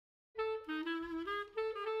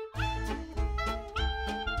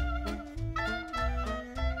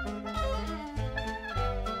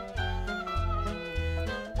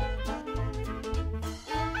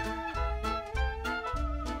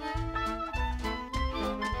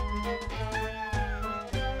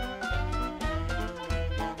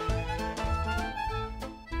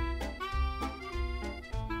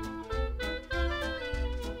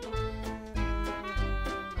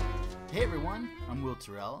everyone, I'm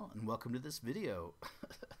Terrell, and welcome to this video.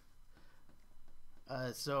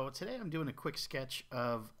 So today I'm doing a quick sketch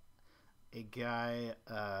of a guy.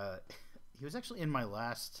 He was actually in my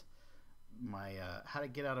how to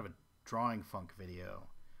get out of a drawing funk video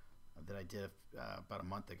that I did about a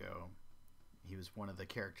month ago. He was one of the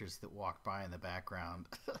characters that walked by in the background.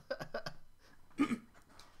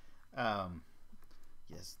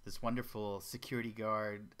 Yes, this wonderful security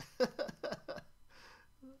guard.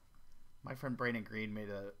 My friend Brandon Green made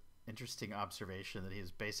a interesting observation that he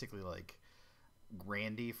is basically like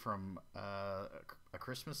Randy from A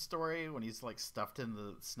Christmas Story when he's like stuffed in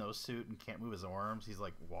the snowsuit and can't move his arms. He's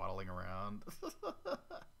like waddling around.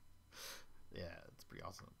 Yeah, it's pretty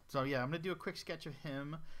awesome. So yeah, I'm gonna do a quick sketch of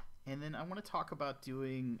him, and then I want to talk about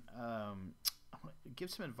doing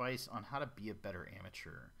give some advice on how to be a better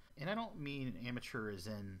amateur. And I don't mean amateur as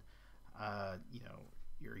in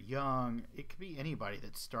you're young. It could be anybody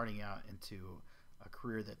that's starting out into a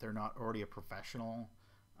career that they're not already a professional,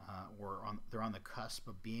 or they're on the cusp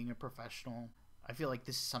of being a professional. I feel like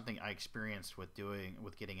this is something I experienced with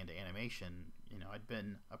getting into animation. You know, I'd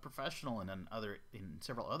been a professional in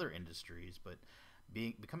several other industries, but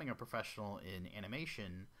becoming a professional in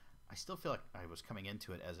animation, I still feel like I was coming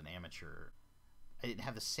into it as an amateur. I didn't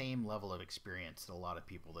have the same level of experience that a lot of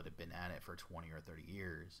people that have been at it for 20 or 30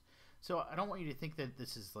 years. So I don't want you to think that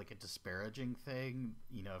this is like a disparaging thing,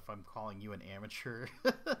 you know, if I'm calling you an amateur.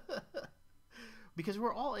 Because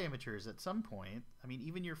we're all amateurs at some point. I mean,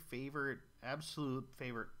 even your absolute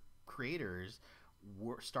favorite creators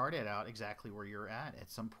started out exactly where you're at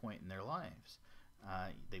some point in their lives.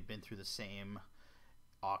 They've been through the same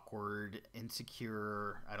awkward,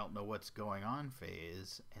 insecure, I don't know what's going on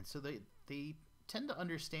phase. And so they tend to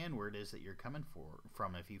understand where it is that you're coming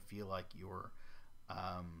from if you feel like you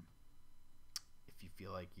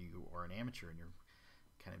are an amateur and you're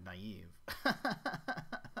kind of naive.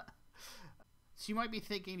 So you might be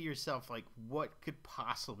thinking to yourself, like, what could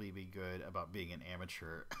possibly be good about being an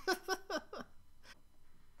amateur? The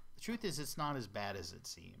truth is, it's not as bad as it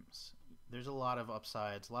seems. There's a lot of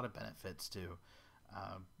upsides, a lot of benefits to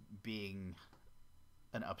being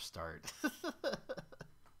an upstart.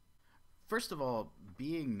 First of all,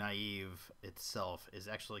 being naive itself is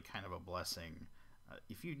actually kind of a blessing.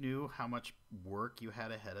 If you knew how much work you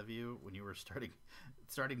had ahead of you when you were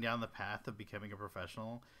starting down the path of becoming a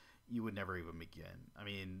professional, you would never even begin. I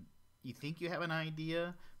mean, you think you have an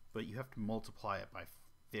idea, but you have to multiply it by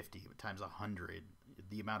 50 times 100,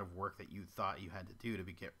 the amount of work that you thought you had to do to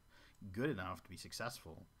get good enough to be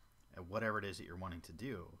successful at whatever it is that you're wanting to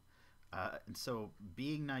do. And so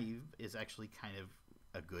being naive is actually kind of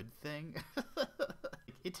a good thing.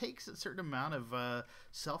 It takes a certain amount of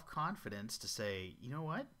self-confidence to say, you know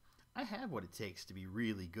what, I have what it takes to be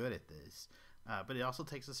really good at this. But it also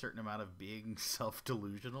takes a certain amount of being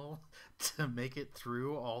self-delusional to make it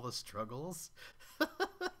through all the struggles.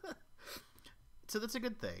 So that's a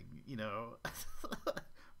good thing, you know.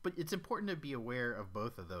 But it's important to be aware of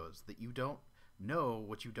both of those, that you don't know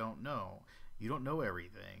what you don't know. You don't know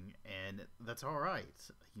everything, and that's all right.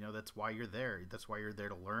 You know, that's why you're there. That's why you're there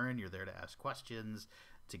to learn. You're there to ask questions,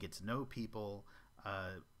 to get to know people.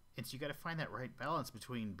 And so you got to find that right balance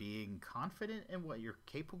between being confident in what you're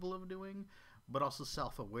capable of doing, but also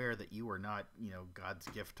self-aware that you are not, you know, God's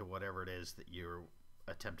gift to whatever it is that you're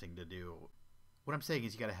attempting to do. What I'm saying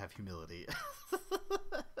is you got to have humility.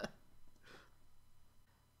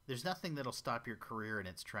 There's nothing that'll stop your career in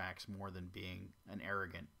its tracks more than being an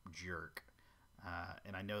arrogant jerk.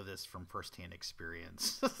 And I know this from firsthand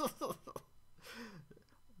experience.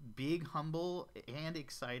 Being humble and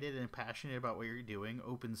excited and passionate about what you're doing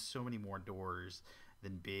opens so many more doors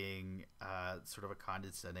than being sort of a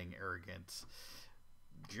condescending, arrogant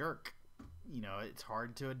jerk. You know, it's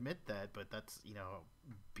hard to admit that, but that's, you know,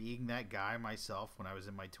 being that guy myself when I was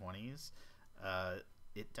in my 20s,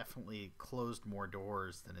 it definitely closed more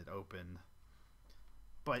doors than it opened.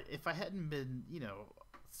 But if I hadn't been, you know,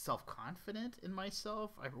 self-confident in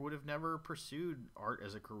myself, I would have never pursued art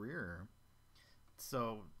as a career.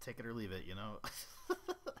 So take it or leave it, you know.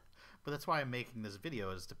 But that's why I'm making this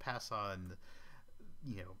video, is to pass on,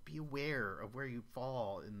 you know, be aware of where you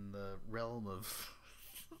fall in the realm of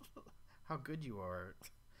how good you are.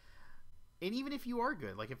 And even if you are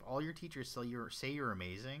good, like if all your teachers say you're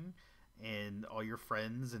amazing, and all your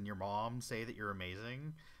friends and your mom say that you're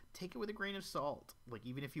amazing, take it with a grain of salt. Like,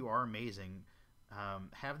 even if you are amazing,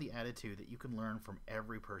 have the attitude that you can learn from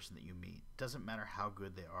every person that you meet. Doesn't matter how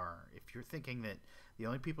good they are. If you're thinking that the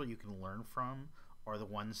only people you can learn from are the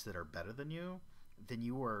ones that are better than you, then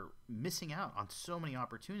you are missing out on so many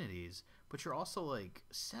opportunities, but you're also like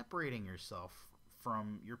separating yourself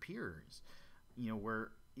from your peers.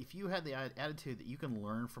 Where if you had the attitude that you can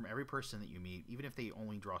learn from every person that you meet, even if they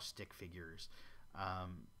only draw stick figures,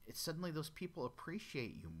 it's suddenly those people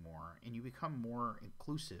appreciate you more, and you become more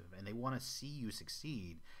inclusive, and they want to see you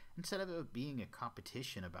succeed instead of it being a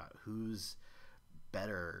competition about who's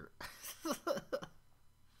better.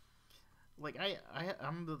 Like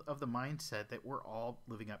I'm of the mindset that we're all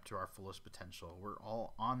living up to our fullest potential. We're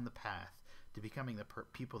all on the path to becoming the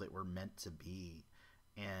people that we're meant to be,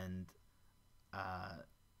 and uh,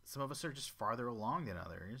 some of us are just farther along than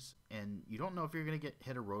others. And you don't know if you're going to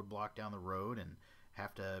hit a roadblock down the road and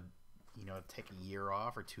have to, take a year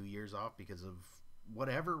off or 2 years off because of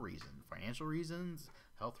whatever reason, financial reasons,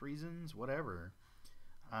 health reasons, whatever.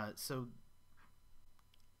 So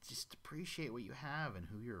just appreciate what you have and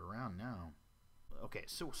who you're around now. Okay,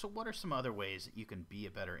 so what are some other ways that you can be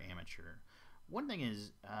a better amateur? One thing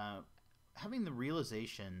is having the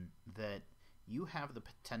realization that you have the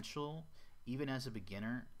potential, even as a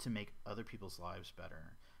beginner, to make other people's lives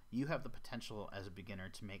better. You have the potential as a beginner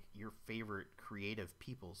to make your favorite creative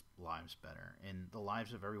people's lives better and the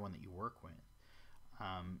lives of everyone that you work with.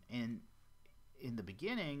 And in the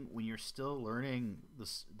beginning, when you're still learning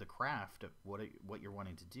the craft of what you're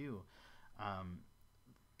wanting to do,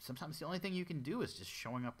 sometimes the only thing you can do is just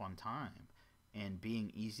showing up on time and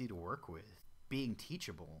being easy to work with, being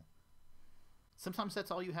teachable. Sometimes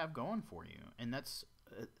that's all you have going for you, and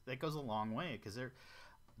that goes a long way, because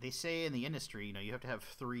they say in the industry, you have to have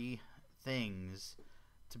 3 things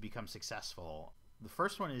to become successful. The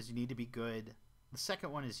first one is you need to be good. The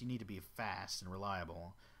second one is you need to be fast and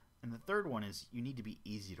reliable. And the third one is you need to be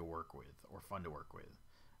easy to work with or fun to work with.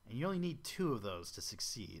 And you only need 2 of those to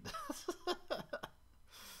succeed.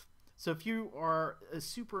 So if you are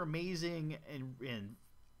super amazing and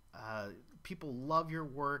people love your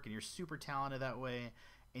work and you're super talented that way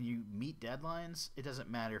and you meet deadlines, it doesn't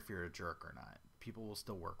matter if you're a jerk or not. People will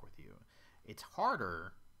still work with you. It's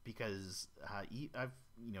harder because I've,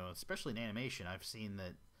 especially in animation, I've seen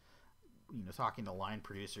that, talking to line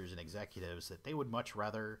producers and executives, that they would much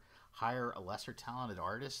rather hire a lesser talented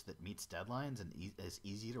artist that meets deadlines and is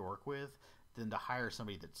easy to work with than to hire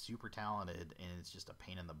somebody that's super talented and it's just a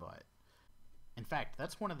pain in the butt. In fact,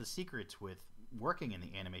 that's one of the secrets with working in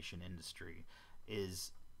the animation industry,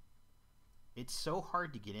 is it's so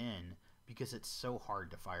hard to get in because it's so hard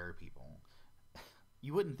to fire people.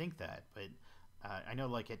 You wouldn't think that, but I know,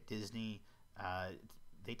 like at Disney,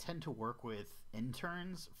 they tend to work with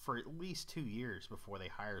interns for at least 2 years before they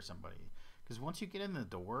hire somebody. Because once you get in the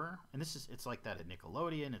door, and it's like that at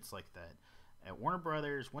Nickelodeon, it's like that at Warner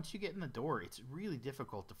Brothers. Once you get in the door, it's really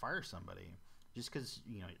difficult to fire somebody, just because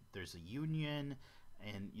there's a union,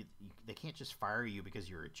 and they can't just fire you because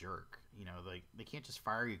you're a jerk. They can't just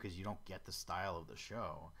fire you because you don't get the style of the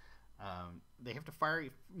show. They have to fire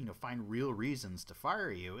you, find real reasons to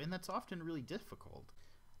fire you, and that's often really difficult.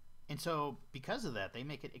 And so because of that, they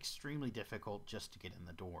make it extremely difficult just to get in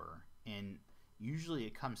the door. And usually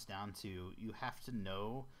it comes down to you have to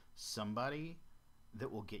know somebody that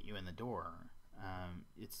will get you in the door.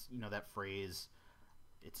 It's that phrase,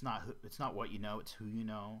 it's not what you know, it's who you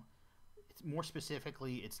know. It's more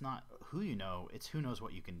specifically, it's not who you know, it's who knows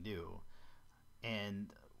what you can do.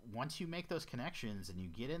 And once you make those connections and you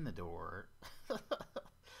get in the door,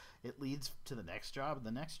 it leads to the next job and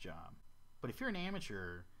the next job. But if you're an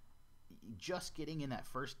amateur, just getting in that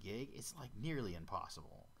first gig is like nearly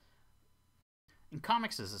impossible. In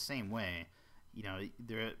comics is the same way.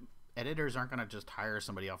 Their editors aren't going to just hire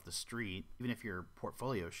somebody off the street, even if your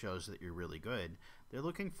portfolio shows that you're really good. They're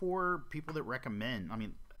looking for people that recommend. I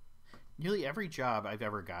mean, nearly every job I've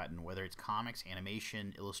ever gotten, whether it's comics,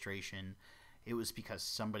 animation, illustration, it was because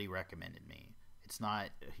somebody recommended me. It's not,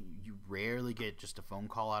 you rarely get just a phone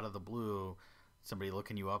call out of the blue, somebody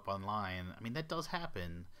looking you up online. I mean, that does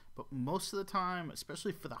happen, but most of the time,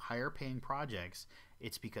 especially for the higher paying projects,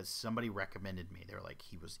 it's because somebody recommended me. They're like,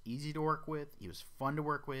 he was easy to work with, he was fun to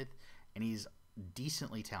work with, and he's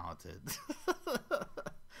decently talented.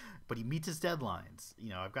 But he meets his deadlines.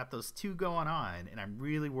 I've got those 2 going on, and I'm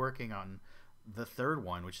really working on the third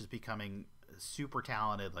one, which is becoming super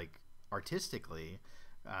talented, like artistically,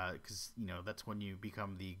 because that's when you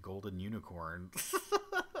become the golden unicorn,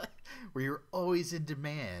 where you're always in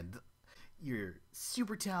demand. You're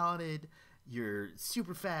super talented, you're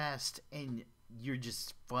super fast, and you're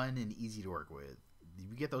just fun and easy to work with.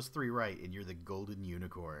 You get those 3 right, and you're the golden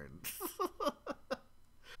unicorn.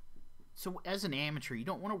 So as an amateur, you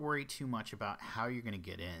don't want to worry too much about how you're going to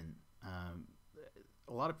get in.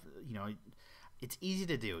 A lot of, it's easy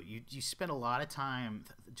to do. You spend a lot of time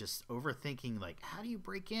just overthinking, like, how do you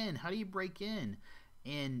break in? How do you break in?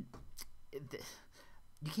 And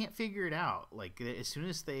you can't figure it out. Like as soon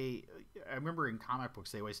as they, I remember in comic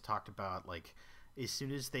books they always talked about like as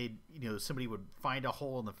soon as they, somebody would find a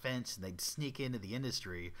hole in the fence and they'd sneak into the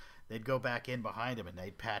industry, they'd go back in behind them and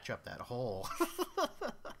they'd patch up that hole.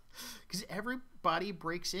 Because everybody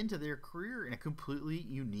breaks into their career in a completely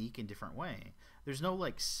unique and different way. There's no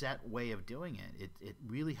like set way of doing it. It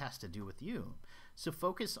really has to do with you. So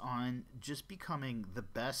focus on just becoming the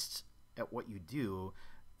best at what you do.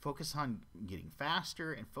 Focus on getting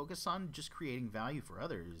faster and focus on just creating value for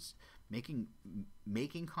others, making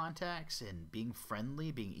contacts and being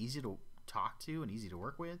friendly, being easy to talk to and easy to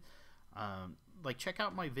work with. Like check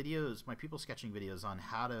out my videos, my people sketching videos on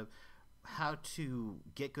how to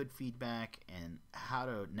get good feedback and how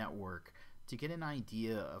to network to get an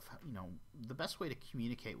idea of the best way to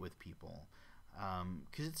communicate with people.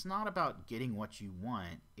 Because it's not about getting what you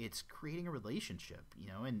want, it's creating a relationship,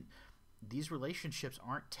 and these relationships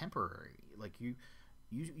aren't temporary. Like you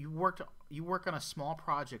work on a small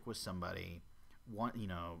project with somebody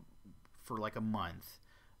for like a month,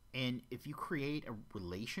 and if you create a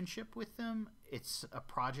relationship with them, it's a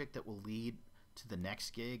project that will lead to the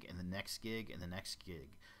next gig and the next gig and the next gig.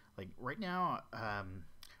 Like right now,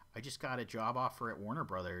 I just got a job offer at Warner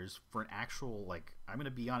Brothers for an actual, like, I'm going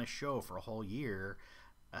to be on a show for a whole year,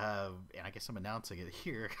 and I guess I'm announcing it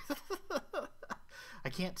here. I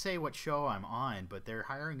can't say what show I'm on, but they're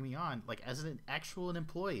hiring me on, like, as an actual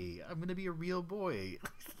employee. I'm going to be a real boy.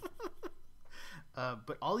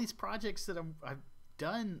 But all these projects that I've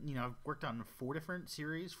done, I've worked on 4 different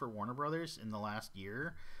series for Warner Brothers in the last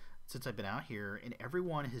year since I've been out here, and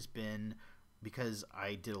everyone has been because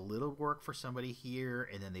I did a little work for somebody here,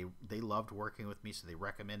 and then they loved working with me, so they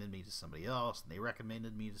recommended me to somebody else, and they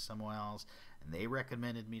recommended me to someone else, and they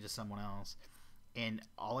recommended me to someone else. And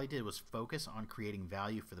all I did was focus on creating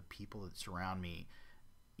value for the people that surround me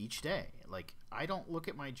each day. Like, I don't look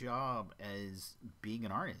at my job as being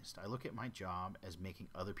an artist. I look at my job as making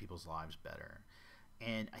other people's lives better.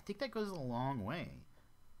 And I think that goes a long way.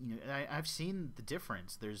 I've seen the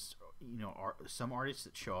difference. There's, some artists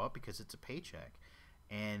that show up because it's a paycheck,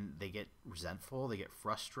 and they get resentful, they get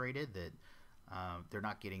frustrated that they're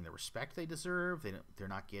not getting the respect they deserve. They're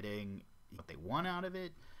not getting what they want out of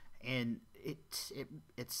it. And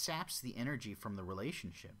it saps the energy from the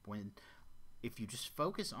relationship. If you just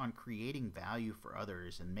focus on creating value for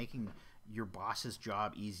others and making your boss's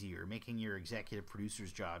job easier, making your executive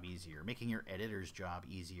producer's job easier, making your editor's job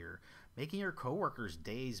easier, making your coworkers'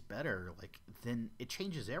 days better, then it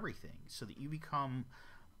changes everything, so that you become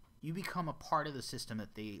a part of the system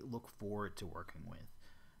that they look forward to working with,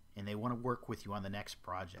 and they want to work with you on the next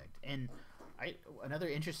project. And another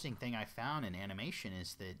interesting thing I found in animation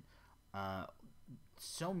is that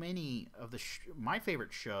so many of my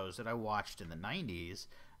favorite shows that I watched in the 90s,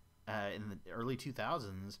 in the early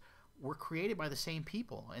 2000s, were created by the same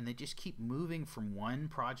people, and they just keep moving from one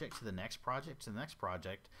project to the next project to the next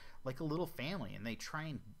project like a little family, and they try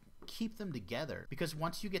and keep them together, because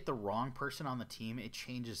once you get the wrong person on the team, it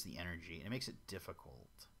changes the energy and it makes it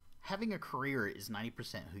difficult. Having a career is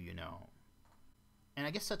 90% who you know. And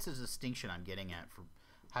I guess that's the distinction I'm getting at for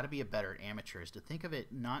how to be a better amateur, is to think of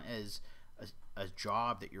it not as a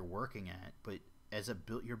job that you're working at, but as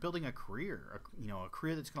you're building a career, a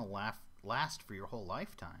career that's going to last for your whole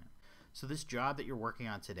lifetime. So this job that you're working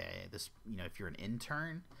on today, if you're an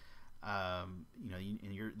intern,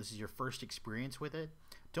 this is your first experience with it,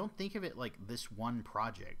 don't think of it like this one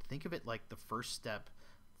project. Think of it like the first step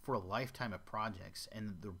for a lifetime of projects,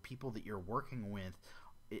 and the people that you're working with,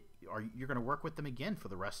 you're going to work with them again for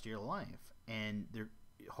the rest of your life, and they're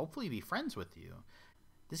hopefully be friends with you.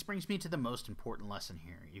 This brings me to the most important lesson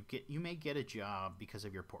here. You may get a job because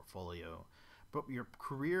of your portfolio, but your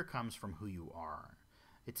career comes from who you are.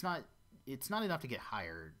 It's not enough to get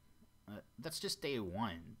hired. That's just day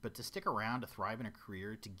one. But to stick around, to thrive in a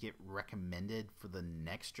career, to get recommended for the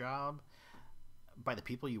next job by the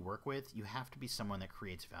people you work with, you have to be someone that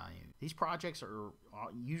creates value. These projects are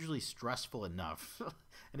usually stressful enough.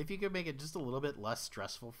 And if you could make it just a little bit less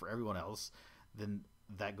stressful for everyone else, then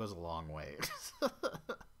that goes a long way.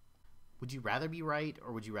 Would you rather be right,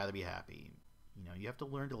 or would you rather be happy? You have to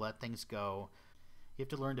learn to let things go. You have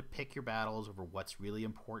to learn to pick your battles over what's really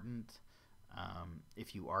important.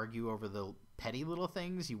 If you argue over the petty little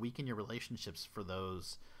things, you weaken your relationships for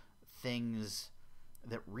those things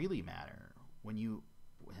that really matter. When you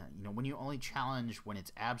only challenge when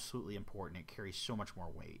it's absolutely important, it carries so much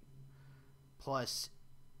more weight. Plus,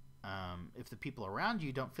 if the people around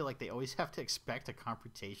you don't feel like they always have to expect a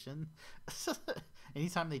confrontation,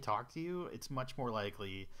 anytime they talk to you, it's much more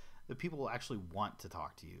likely that people will actually want to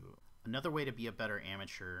talk to you. Another way to be a better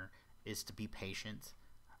amateur is to be patient.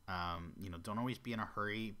 Don't always be in a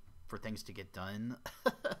hurry for things to get done.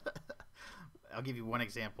 I'll give you one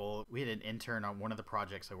example. We had an intern on one of the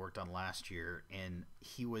projects I worked on last year, and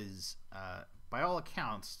he was, by all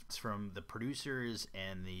accounts, from the producers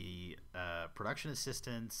and the production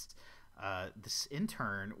assistants, this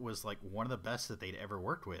intern was like one of the best that they'd ever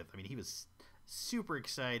worked with. I mean, he was super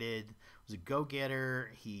excited, was a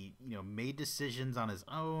go-getter. He, made decisions on his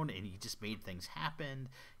own, and he just made things happen.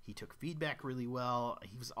 He took feedback really well.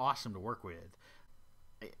 He was awesome to work with.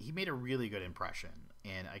 He made a really good impression,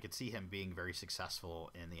 and I could see him being very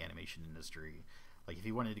successful in the animation industry. Like, if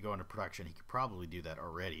he wanted to go into production, he could probably do that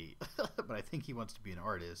already. But I think he wants to be an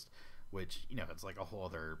artist, which, it's like a whole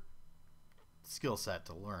other skill set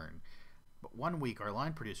to learn. But one week, our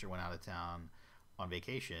line producer went out of town on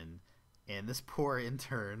vacation, and this poor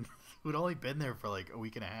intern, who'd only been there for like a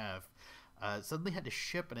week and a half, suddenly had to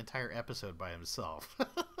ship an entire episode by himself.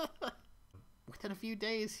 Within a few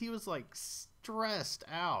days, he was like stressed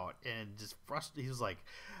out and just frustrated. He was like,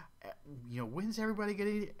 when's everybody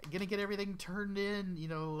gonna get everything turned in?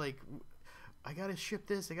 I gotta ship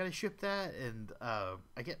this, I gotta ship that, and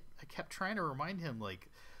I kept trying to remind him, like,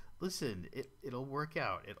 listen, it'll work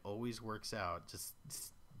out. It always works out. Just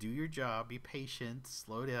do your job, be patient,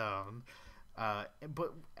 slow down.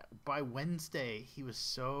 But by Wednesday, he was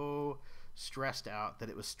so stressed out that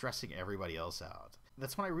it was stressing everybody else out.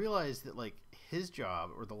 That's when I realized that, like, his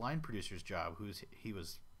job, or the line producer's job, he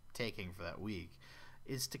was taking for that week,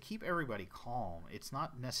 is to keep everybody calm. It's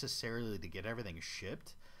not necessarily to get everything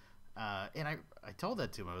shipped. And I told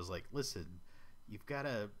that to him. I was like, listen,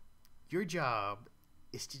 your job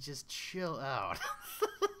is to just chill out.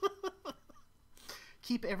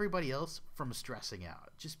 Keep everybody else from stressing out.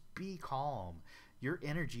 Just be calm. Your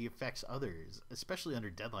energy affects others, especially under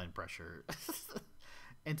deadline pressure.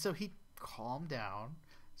 And so he calmed down,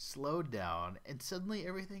 slowed down, and suddenly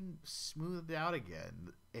everything smoothed out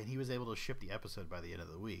again, and he was able to ship the episode by the end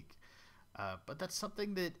of the week. But that's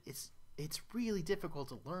something that it's really difficult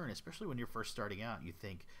to learn, especially when you're first starting out. You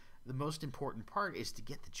think the most important part is to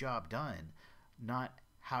get the job done, not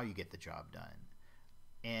how you get the job done.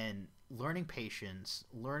 And learning patience,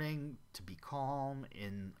 learning to be calm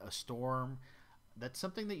in a storm, that's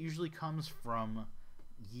something that usually comes from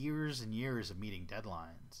years and years of meeting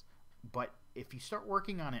deadlines. But if you start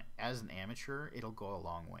working on it as an amateur, it'll go a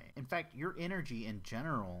long way. In fact, your energy in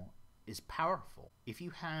general is powerful. If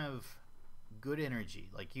you have good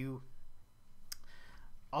energy,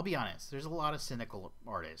 I'll be honest, there's a lot of cynical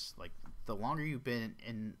artists. Like, the longer you've been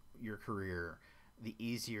in your career, the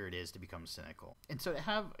easier it is to become cynical. And so to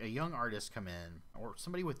have a young artist come in, or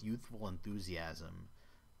somebody with youthful enthusiasm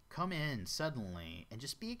come in suddenly and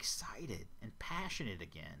just be excited and passionate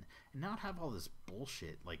again, and not have all this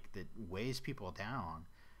bullshit like that weighs people down,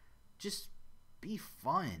 just be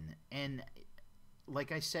fun. And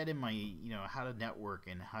like I said in my how to network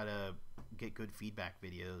and how to get good feedback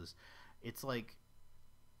videos, it's like,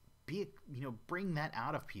 bring that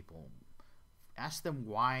out of people. Ask them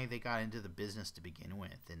why they got into the business to begin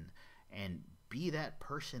with, and be that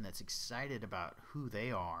person that's excited about who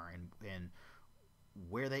they are and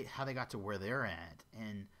how they got to where they're at,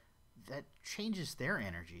 and that changes their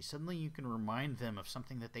energy. Suddenly you can remind them of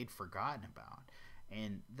something that they'd forgotten about,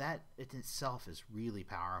 and that in itself is really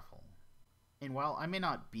powerful. And while I may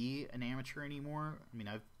not be an amateur anymore,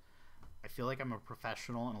 I feel like I'm a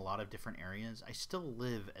professional in a lot of different areas, I still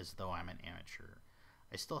live as though I'm an amateur.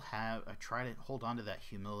 I try to hold on to that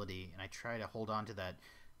humility, and I try to hold on to that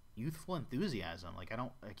youthful enthusiasm. Like,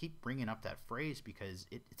 I keep bringing up that phrase because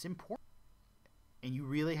it's important. And you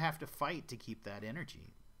really have to fight to keep that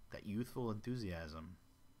energy, that youthful enthusiasm.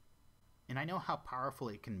 And I know how powerful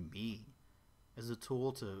it can be as a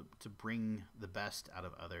tool to bring the best out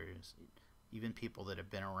of others. Even people that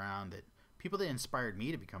have been around, people that inspired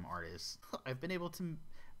me to become artists, I've been able to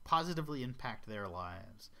positively impact their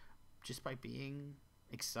lives just by being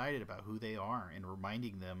excited about who they are and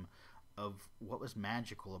reminding them of what was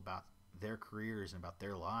magical about their careers and about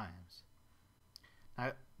their lives.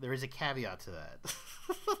 Now, there is a caveat to that.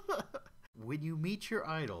 When you meet your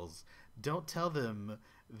idols, don't tell them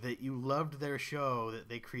that you loved their show that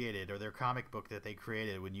they created or their comic book that they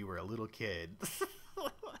created when you were a little kid.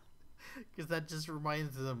 Because that just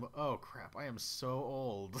reminds them, oh crap, I am so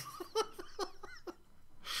old.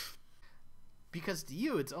 Because to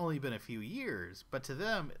you, it's only been a few years, but to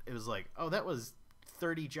them, it was like, oh, that was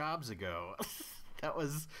 30 jobs ago. That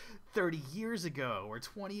was 30 years ago or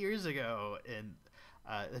 20 years ago. And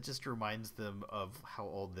it just reminds them of how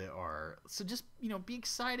old they are. So just, be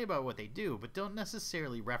excited about what they do, but don't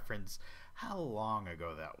necessarily reference how long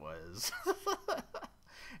ago that was.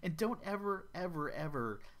 And don't ever, ever,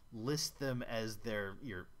 ever list them as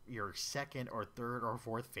your second or third or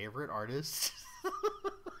fourth favorite artist.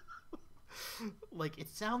 Like, it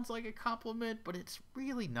sounds like a compliment, but it's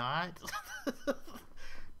really not.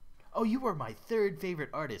 Oh, you were my third favorite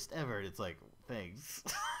artist ever. It's like, thanks.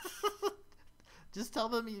 Just tell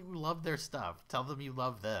them you love their stuff. Tell them you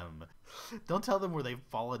love them. Don't tell them where they've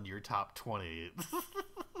fallen your top 20.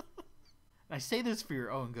 I say this for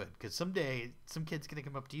your own good, because someday some kid's going to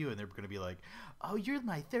come up to you and they're going to be like, oh, you're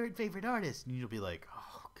my third favorite artist. And you'll be like,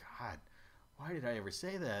 oh, God, why did I ever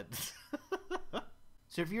say that?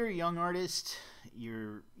 So if you're a young artist,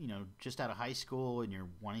 you're, just out of high school and you're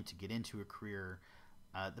wanting to get into a career,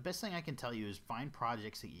 the best thing I can tell you is find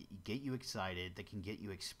projects that get you excited, that can get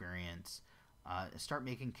you experience. Start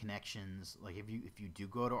making connections. Like if you do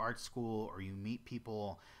go to art school or you meet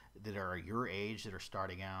people that are your age that are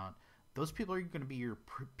starting out, those people are going to be your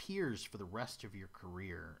peers for the rest of your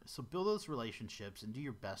career. So build those relationships and do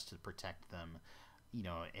your best to protect them,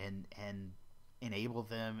 and enable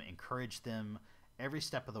them, encourage them every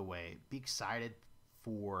step of the way. Be excited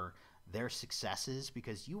for their successes,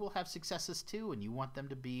 because you will have successes too, and you want them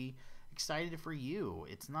to be excited for you.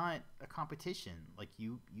 It's not a competition. Like,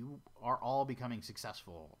 you are all becoming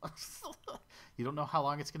successful. You don't know how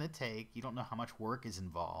long it's going to take. You don't know how much work is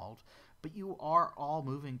involved, but you are all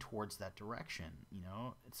moving towards that direction.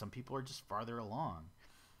 Some people are just farther along.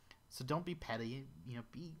 So don't be petty,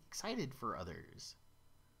 be excited for others.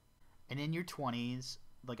 And in your 20s,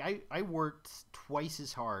 like I worked twice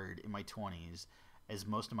as hard in my 20s as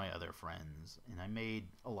most of my other friends, and I made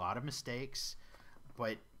a lot of mistakes,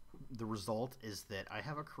 but the result is that I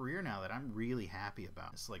have a career now that I'm really happy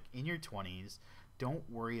about. It's like, in your 20s, don't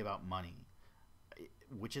worry about money,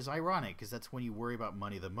 which is ironic because that's when you worry about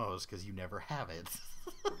money the most, because you never have it.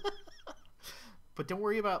 But don't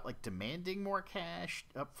worry about like demanding more cash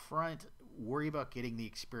up front. Worry about getting the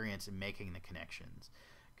experience and making the connections,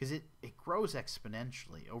 because it grows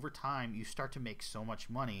exponentially. Over time, you start to make so much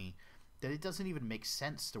money that it doesn't even make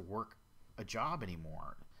sense to work a job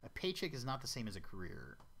anymore. A paycheck is not the same as a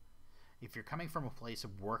career. If you're coming from a place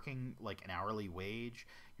of working like an hourly wage,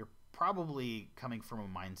 you're probably coming from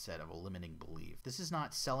a mindset of a limiting belief. This is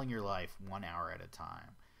not selling your life 1 hour at a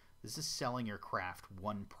time. This is selling your craft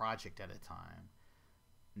one project at a time.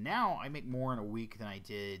 Now I make more in a week than I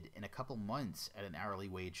did in a couple months at an hourly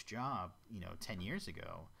wage job, 10 years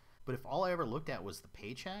ago. But if all I ever looked at was the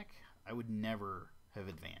paycheck, I would never have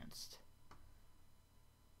advanced.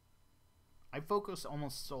 I focus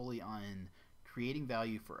almost solely on creating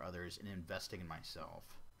value for others and investing in myself.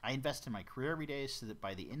 I invest in my career every day so that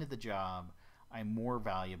by the end of the job, I'm more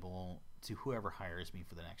valuable to whoever hires me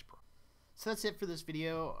for the next project. So that's it for this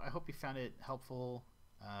video. I hope you found it helpful.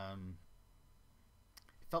 It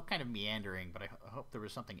felt kind of meandering, but I hope there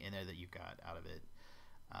was something in there that you got out of it.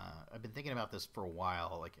 I've been thinking about this for a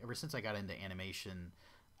while. Like, ever since I got into animation,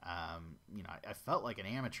 I felt like an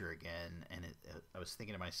amateur again, and I was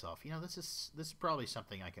thinking to myself, this is probably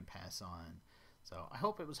something I can pass on. So I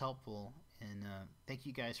hope it was helpful, and thank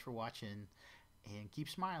you guys for watching, and keep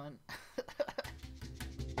smiling.